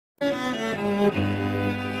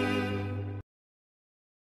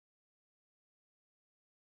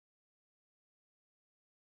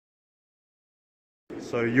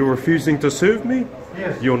So you're refusing to serve me?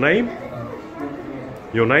 Yes. Your name?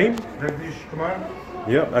 Your name? Kumar.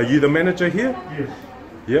 Yep. Are you the manager here? Yes.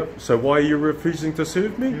 Yep. So why are you refusing to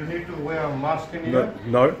serve me? You need to wear a mask in here.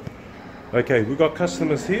 No. Okay, we've got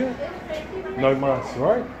customers here. No masks,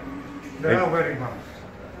 right? They are wearing masks.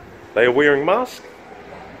 They are wearing masks?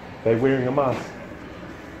 They're wearing a mask.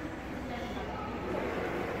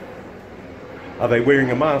 Are they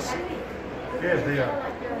wearing a mask? Yes, they are.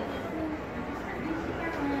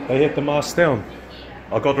 They had the mask down.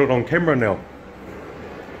 I got it on camera now.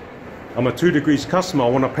 I'm a 2 Degrees customer. I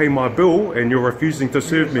want to pay my bill and you're refusing to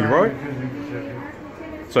serve me, right?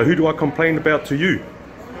 So who do I complain about to you? 2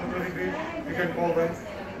 Degrees, you can call them.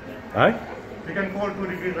 Eh? You can call 2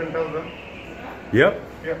 Degrees and tell them. Yep.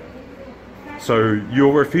 Yep. So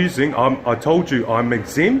you're refusing. I told you I'm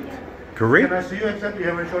exempt, correct? Can I see you exempt? You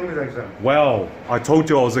haven't shown me the exempt. Wow, I told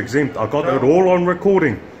you I was exempt. I got it all on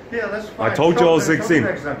recording. Yeah, that's fine. I told you I was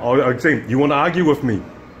exempt. Oh, exempt. You want to argue with me?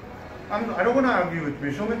 I don't want to argue with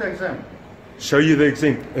me. Show me the exempt. Show you the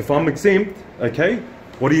exempt. If I'm exempt, okay,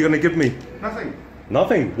 what are you going to give me? Nothing.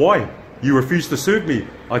 Nothing. Why? You refuse to serve me.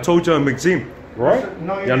 I told you I'm exempt, right?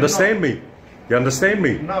 No, you understand me? You understand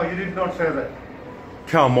me? No, you did not say that.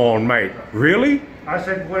 Come on, mate. Really? I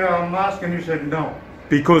said wear a mask and you said no.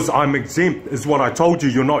 Because I'm exempt is what I told you.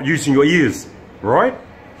 You're not using your ears, right?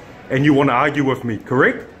 And you want to argue with me,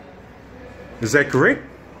 correct? Is that correct?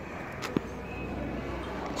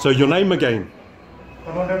 So your name again?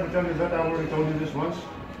 I don't have to tell you that. I already told you this once.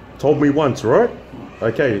 Told me once, right?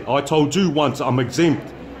 Okay, I told you once I'm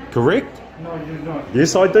exempt, correct? No, you did not.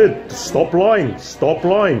 Yes, I did. Stop lying. Stop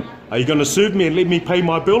lying. Are you going to serve me and let me pay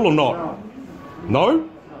my bill or not? No. No?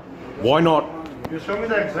 Why not? You show me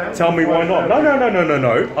the exempt. Tell me why not.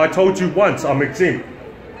 No. I told you once I'm exempt.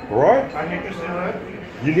 Right? I need to see that.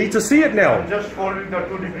 You need to see it now. I'm just following the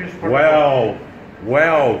 2 Degrees protocol. Wow.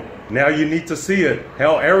 Wow. Now you need to see it.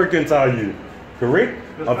 How arrogant are you? Correct?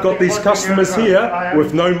 I've got these customers here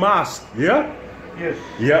with no mask. Yeah? Yes.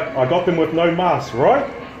 Yeah, I got them with no mask, right?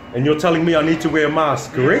 And you're telling me I need to wear a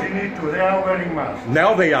mask, correct? Yes, you need to. They are wearing masks.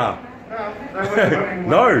 Now they are. No, they're wearing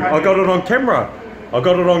No, masks. I got it on camera. I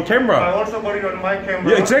got it on I camera. also got it on my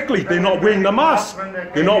camera. Yeah, exactly. They're not wearing the mask.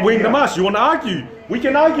 They're not wearing the mask. You want to argue? We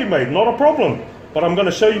can argue, mate. Not a problem. But I'm going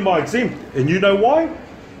to show you my exempt. And you know why?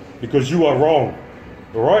 Because you are wrong.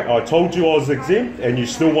 All right? I told you I was exempt and you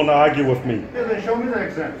still want to argue with me. Yeah, then show me the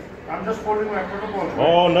exempt. I'm just following my protocol. Right?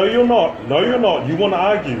 Oh, no, you're not. No, you're not. You want to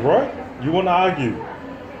argue, right? You want to argue.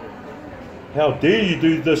 How dare you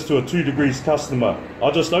do this to a 2 Degrees customer?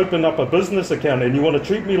 I just opened up a business account and you want to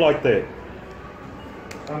treat me like that.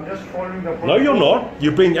 I'm just following the protocol. No, you're not.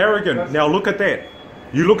 You're being arrogant. Now look at that.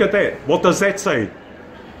 You look at that. What does that say?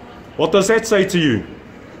 What does that say to you?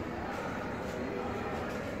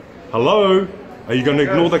 Hello? Are you going to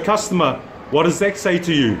ignore the customer? What does that say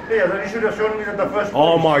to you? Yeah, then you should have shown me that the first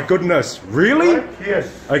Oh place. my goodness. Really? Right? Yes.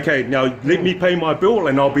 Okay, now let me pay my bill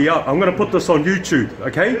and I'll be up. I'm going to put this on YouTube,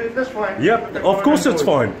 okay? Yeah, that's fine. Yep, of course it's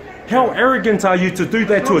fine. How arrogant are you to do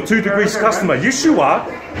that to a 2 Degrees customer? Yes, you are.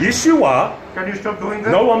 Yes, you are. Can you stop doing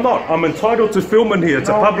that? No, I'm not. I'm entitled to film in here. It's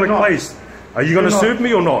a public place. Are you going to serve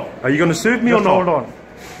me or not? Are you going to serve me or not? Hold on.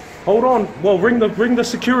 Hold on. Well, ring the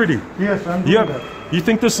security. Yes, I'm doing that. You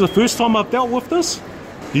think this is the first time I've dealt with this?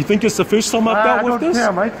 Do you think it's the first time I've dealt with this?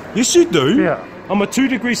 Yeah, mate. Yes, you do. Yeah. I'm a 2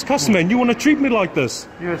 Degrees customer and you want to treat me like this.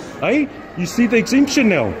 Yes. Hey, you see the exemption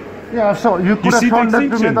now. Yeah, so you could You have see the told that to me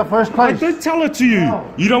in exemption? the first I place. did tell it to you.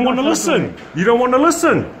 No, You don't want to not to listen. me. You don't want to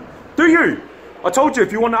listen. Do you? I told you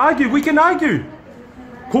if you want to argue, we can argue.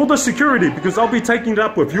 Call the security because I'll be taking it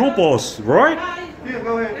up with your boss, right? Yeah,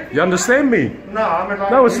 go ahead. You understand me? No, I mean,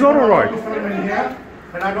 No, it's not all right. To film in here,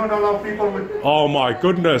 and I don't allow people with. Oh my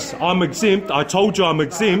goodness, I'm exempt. I told you I'm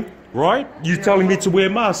exempt, right? You telling me to wear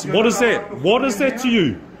masks. What is that? What is that to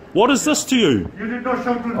you? What is this to you? You did not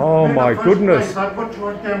show to. Oh me in my the first goodness. place. I've got you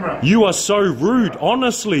on camera. You are so rude,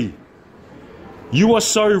 honestly. You are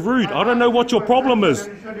so rude. I don't know what your problem is.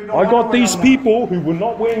 I got these people who were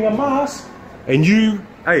not wearing a mask and you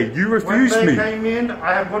refused When they me. came in,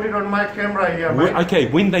 I have got it on my camera here. mate.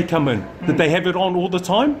 Okay, when they come in, did they have it on all the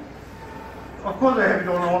time? Of course, they have it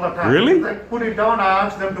on all the time. Really? They put it down. I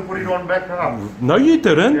asked them to put it on back up. No, you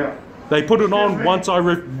didn't. Yeah. They put it on once I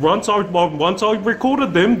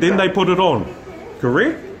recorded them, then they put it on.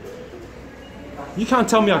 Correct? You can't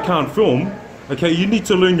tell me I can't film. Okay, you need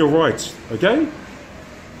to learn your rights. Okay?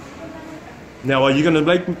 Now, are you gonna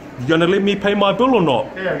let me pay my bill or not?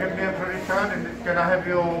 Yeah, get me a credit card and can I have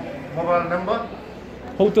your mobile number?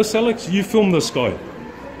 Hold this, Alex. You film this guy.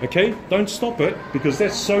 Okay? Don't stop it because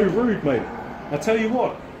that's so rude, mate. I tell you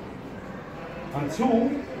what.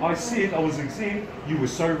 Until I said I was exempt, you were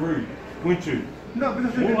so rude, weren't you? No,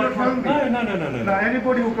 because you did not tell me. No. Now,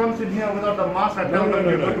 anybody who comes in here without a mask, I tell them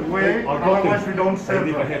you got to wear, otherwise we don't serve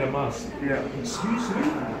They them. never had a mask. Yeah. Excuse me?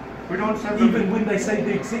 We don't serve them. Even when they say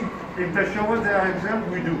they're exempt, If they show us they are exempt,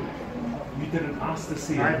 we do. you didn't ask to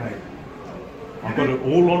see I- it, mate. I've got it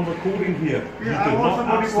all on recording here. Yeah, You I did also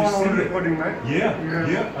not got ask it all to on see it. recording, mate.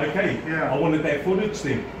 Yeah, okay. Yeah. I wanted that footage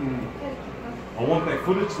then. I want that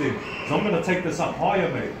footage then. So I'm going to take this up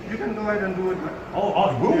higher, mate. You can go ahead and do it, mate. Oh,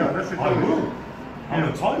 I will. Yeah, that's your I choice. will. I'm Yeah.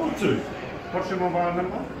 entitled to. What's your mobile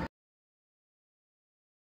number?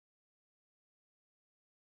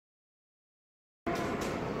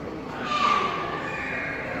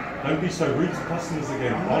 Don't be so rude to customers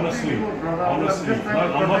again. I'm not Honestly. being rude, brother. Honestly. I'm just No,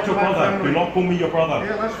 trying to I'm not your protect my brother. family. Do not call me your brother.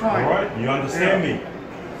 Yeah, that's fine. Alright? You understand Yeah. me?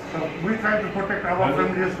 So we try to protect our No,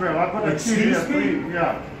 family as well. I've got a kid excuse here, me?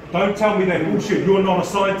 yeah. Don't tell me that bullshit. You're not a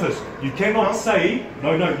scientist. You cannot No. say,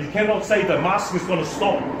 you cannot say the mask is going to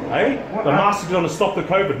stop. Eh? What? The mask is going to stop the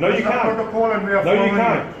COVID. No, you It's a can't. protocol and we are No, you following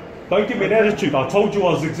can't. it. Don't give me an attitude. I told you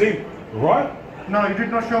I was exempt. Right? No, you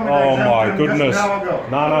did not show me the Oh exemption my goodness. just now ago.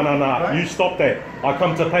 No. Right? You stop that. I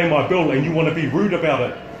come to pay my bill and you want to be rude about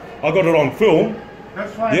it. I got it on film.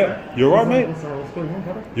 That's fine, Yeah. mate. You alright, mate? What's going on,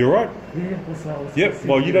 brother? You alright? Yeah, what's Yep.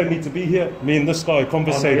 Well, you don't need to be here. Me and this guy are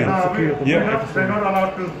conversating. No, Yeah. they're not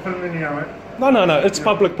allowed to film in here, mate. No. It's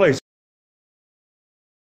public place.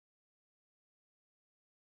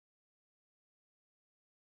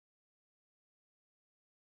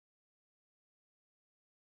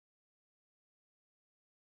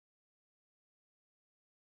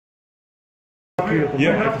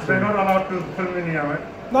 Yeah. They're not allowed to film in here, mate.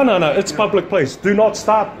 No. It's public place. Do not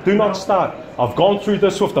start. Do not start. I've gone through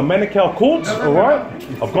this with the Manukau courts, all right?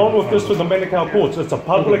 I've gone with this with the Manukau courts. It's a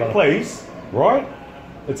public place, right?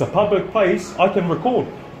 It's a public place. I can record.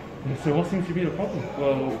 So what seems to be the problem?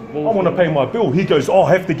 I want to pay my bill. He goes, oh,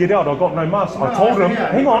 I have to get out. I got no mask. I told him,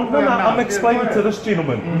 hang on. No, I'm explaining to this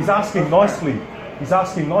gentleman. He's asking nicely. He's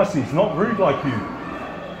asking nicely. He's not rude like you.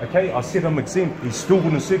 Okay, I said I'm exempt. He still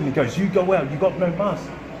wouldn't sit and he goes, you go out, you got no mask.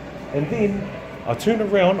 And then I turn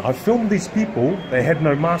around, I filmed these people, they had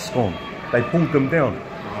no mask on. They pulled them down.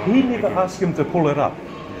 He never asked him to pull it up.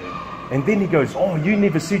 And then he goes, oh, you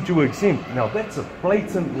never said you were exempt. Now that's a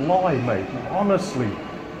blatant lie, mate, honestly.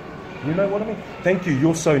 You know what I mean? Thank you,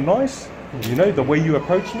 you're so nice. You know, the way you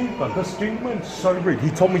approached me, but this gentleman, so rude. He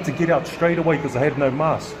told me to get out straight away because I had no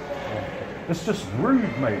mask. It's just rude,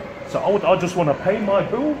 mate. So I just want to pay my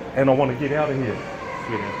bill and I want to get out of here.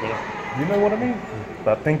 You know what I mean?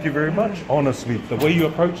 But thank you very much. Honestly, the way you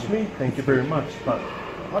approached me, thank you very much. But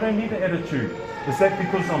I don't need an attitude. Is that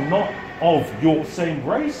because I'm not of your same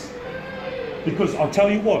race? Because I'll tell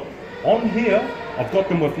you what, on here, I've got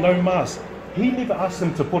them with no mask. He never asked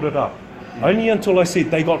them to put it up. Only until I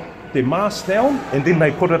said they got their mask down and then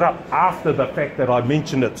they put it up after the fact that I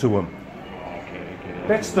mentioned it to him.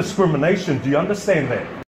 That's discrimination. Do you understand that?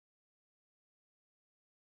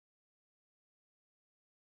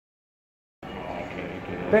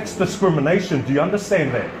 That's discrimination. Do you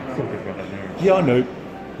understand that? Yeah, I know.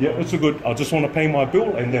 Yeah, it's a good. I just want to pay my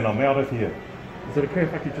bill and then I'm out of here. Is it okay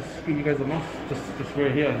if I could just give you guys a mask? Just wear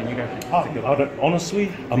it here and then you guys can just take it I don't,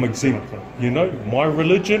 honestly, I'm exempt. You know, my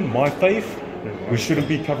religion, my faith, we shouldn't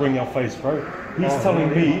be covering our face, bro. He's telling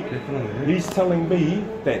me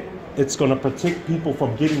that it's going to protect people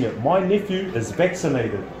from getting it. My nephew is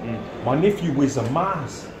vaccinated. My nephew wears a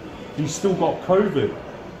mask. He's still got COVID.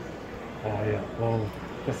 Oh yeah, well,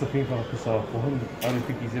 that's the thing, because for him, I don't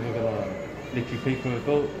think he's ever going to let you pay for a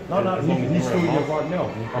bill. No, as long as he's you wear a doing it mask. right now.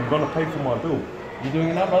 I'm going to pay for my bill. You doing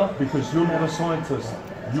it now, brother? Because you're not a scientist.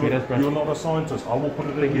 You're not a scientist. I will put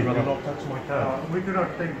it in here. brother. Do not touch my card. We do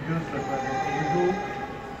not take use like that.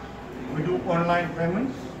 We do online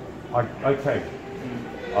payments. Okay.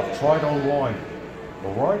 I've tried online.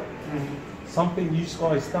 Alright? Something you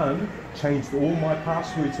guys done changed all my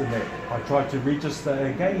passwords in that. I tried to register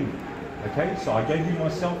again. Okay? So I gave you my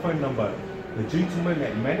cell phone number. The gentleman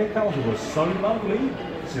at Manukau, who was so lovely,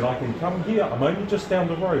 said I can come here. I'm only just down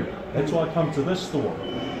the road. That's why I come to this store.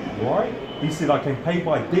 Right? He said I can pay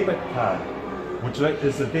by debit card, which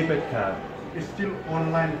is a debit card. It's still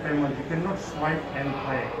online payment. You cannot swipe and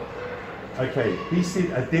pay. Okay, he said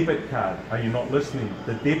a debit card. Are you not listening?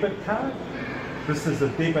 The debit card? This is a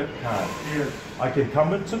debit card. Yes. I can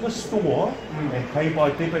come into the store and pay by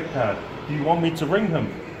debit card. Do you want me to ring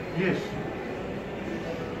him? Yes.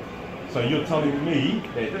 So you're telling me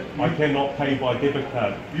that I cannot pay by debit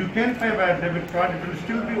card? You can pay by a debit card. It will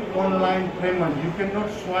still be online payment. You cannot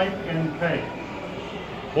swipe and pay.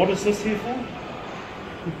 What is this here for?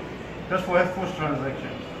 Just for F4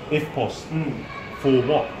 transactions. EFTPOS. For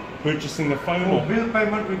what? Purchasing a phone? For Or? bill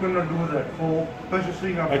payment, we cannot do that. For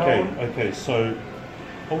purchasing a phone. Okay, so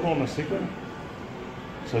hold on a second.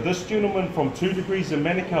 So this gentleman from 2 Degrees in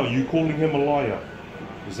Manukau, you calling him a liar?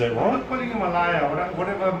 Is that I'm right? not calling him a liar.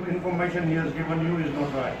 Whatever information he has given you is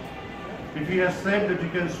not right. If he has said that you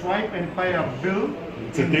can swipe and pay a bill,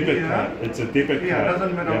 It's a debit card. It's a debit card. Yeah,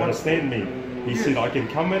 doesn't matter You what. understand me? He said I can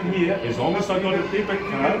come in here as long as I got a debit You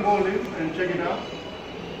can card. call him and check it out.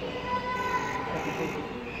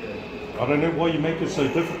 I don't know why you make it so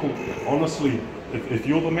difficult. Honestly, if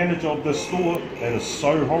you're the manager of this store, that is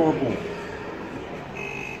so horrible.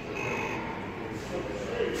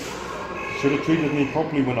 Should have treated me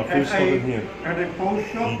properly when I first got in here. At a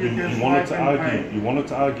post shop, you can You wanted swipe to and argue. pay. You wanted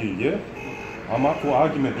to argue, yeah? I'm up for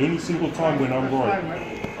argument any single time when I'm right.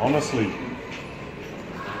 Honestly.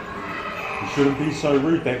 You shouldn't be so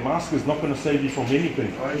rude. That mask is not going to save you from anything.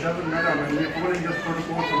 It doesn't matter, man. We're calling just for the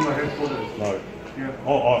call from the headquarters. No. Yeah.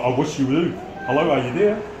 Oh, I wish you would. Hello, are you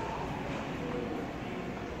there?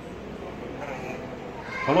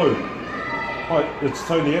 Hello. Hi, it's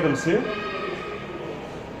Tony Adams here.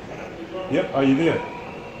 Yep, are you there?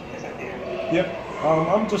 Yep.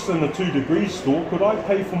 I'm just in the 2 Degrees store. Could I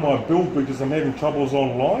pay for my bill because I'm having troubles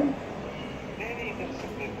online?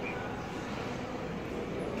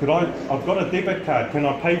 I've got a debit card. Can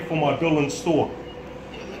I pay for my bill in store?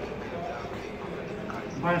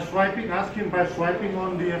 By swiping, ask him by swiping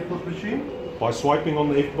on the EFTPOS machine. By swiping on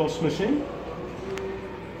the EFTPOS machine?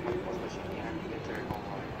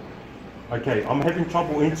 Okay, I'm having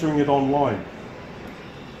trouble entering it online.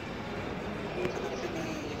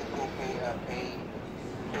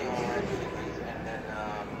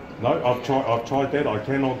 No, I've tried that. I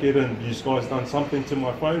cannot get in. You guys done something to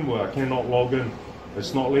my phone where I cannot log in.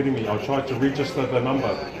 It's not letting me. I tried to register the number.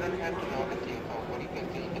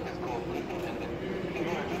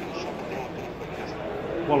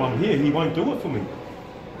 Well, I'm here. He won't do it for me.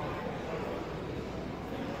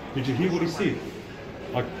 Did you hear what he said?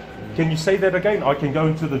 Can you say that again? I can go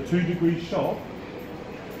into the 2 Degrees shop.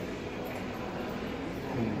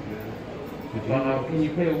 Can you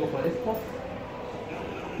pay with an EFTPOS?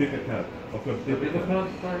 Debit card. I've got a debit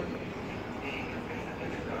card.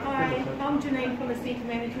 Hi, I'm Janine from the Centre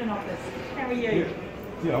Management Office. How are you?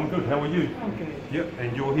 Yeah, I'm good. How are you? I'm good. Yep,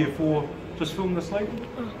 and you're here for, just film this lady?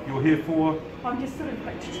 You're here for? I'm just sort of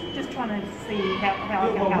just trying to see how I Yeah,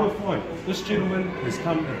 can well, help. we're fine. This gentleman has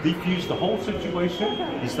come and defused the whole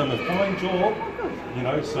situation. He's done a fine job, you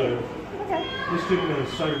know, so Okay. this gentleman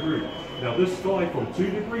is so rude. Now this guy from 2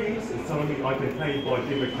 Degrees is telling me I can pay by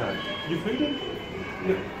debit card. You've heard him?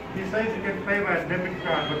 Yep. He says you can pay by debit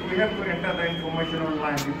card, but we have to enter the information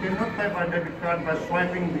online. You cannot pay by debit card by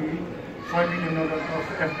swiping the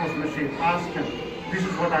EFTPOS machine. Ask him. This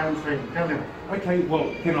is what I am saying. Tell him. Okay,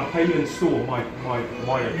 well, can I pay in store my account?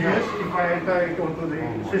 Yes, if I enter it onto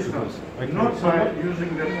the system. Okay, Not so by what-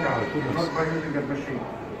 using that card. goodness. Not by using that machine.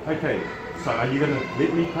 Okay, so are you going to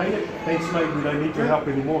let me pay it? Thanks, mate. We don't need your help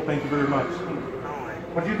anymore. Thank you very much.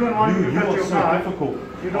 But you don't want me to You touch are your so card. difficult.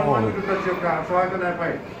 You don't want me to touch your card, so how can I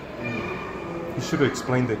pay? You should have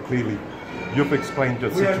explained it clearly. You've explained the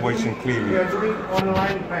We are situation We clearly. are doing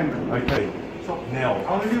online payment. Okay, So now,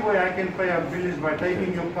 only way I can pay a bill is by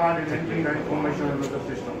taking your card and entering the information into the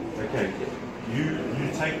system. okay, you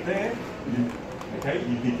take that. Okay,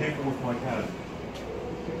 you be careful with my card.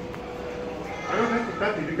 I don't have to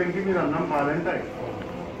touch it. You can give me the number, I'll enter it.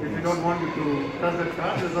 If you don't want me to touch that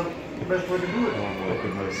card, that's the best way to do it. Oh my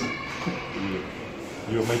goodness.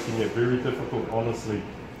 You're making it very difficult, honestly.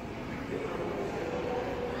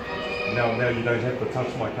 Now you don't have to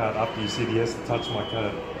touch my card after you said he has to touch my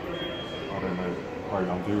card. I don't know. Right,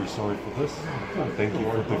 I'm very sorry for this. Thank you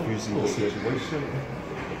for diffusing the situation.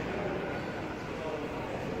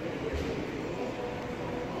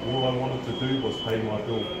 All I wanted to do was pay my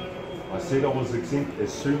bill. I said I was exempt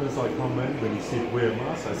as soon as I come in. When he said wear a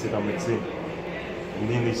mask, I said I'm exempt. And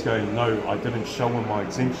then he's going, no, I didn't show him my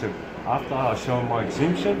exemption. After I show him my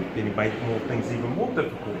exemption, then he made more things even more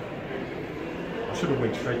difficult. I should have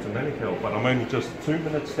went straight to Manukau, but I'm only just 2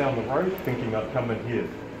 minutes down the road thinking I'd come in here.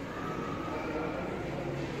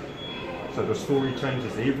 So the story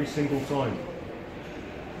changes every single time.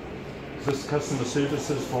 This customer service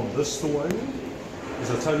is from this store only.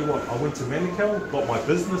 Because I tell you what, I went to Manukau, got my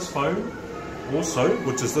business phone also,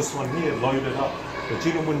 which is this one here, loaded up. The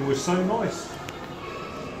gentleman was so nice.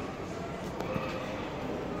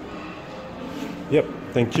 Yep,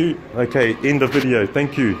 thank you. Okay, end of video.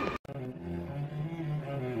 Thank you.